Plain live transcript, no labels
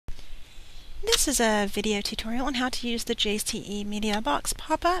This is a video tutorial on how to use the JCE MediaBox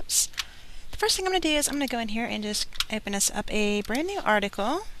pop-ups. The first thing I'm going to do is I'm going to go in here and just open us up a brand new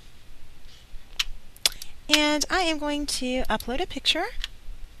article. And I am going to upload a picture.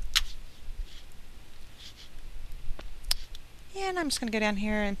 And I'm just going to go down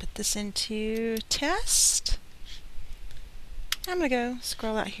here and put this into test. I'm going to go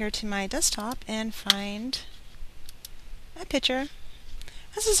scroll out here to my desktop and find a picture.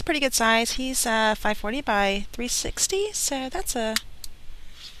 This is a pretty good size. He's 540 by 360, so that's a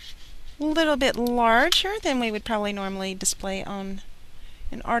little bit larger than we would probably normally display on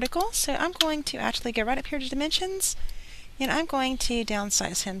an article. So I'm going to actually go right up here to dimensions, and I'm going to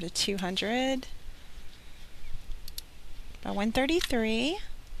downsize him to 200 by 133.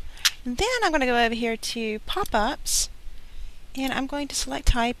 And then I'm going to go over here to pop-ups, and I'm going to select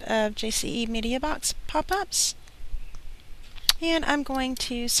type of JCE MediaBox pop-ups. And I'm going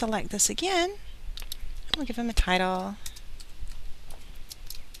to select this again. I'm going to give him a title.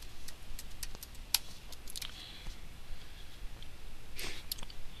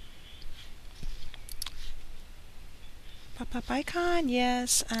 Pop-up icon,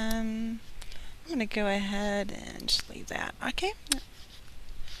 yes. I'm going to go ahead and just leave that. Okay.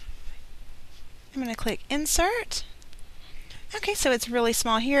 I'm going to click Insert. Okay, so it's really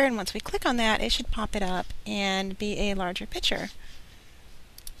small here, and once we click on that, it should pop it up and be a larger picture.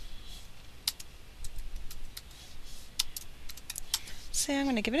 So I'm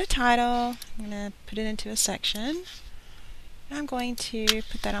going to give it a title. I'm going to put it into a section. I'm going to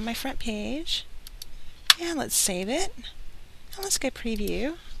put that on my front page. And let's save it. And let's go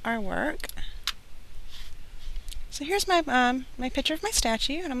preview our work. So here's my my picture of my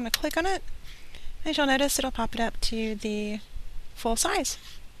statue, and I'm going to click on it. As you'll notice, it'll pop it up to the full size.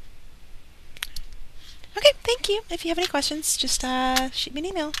 Okay, thank you. If you have any questions, just shoot me an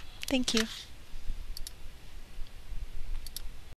email. Thank you.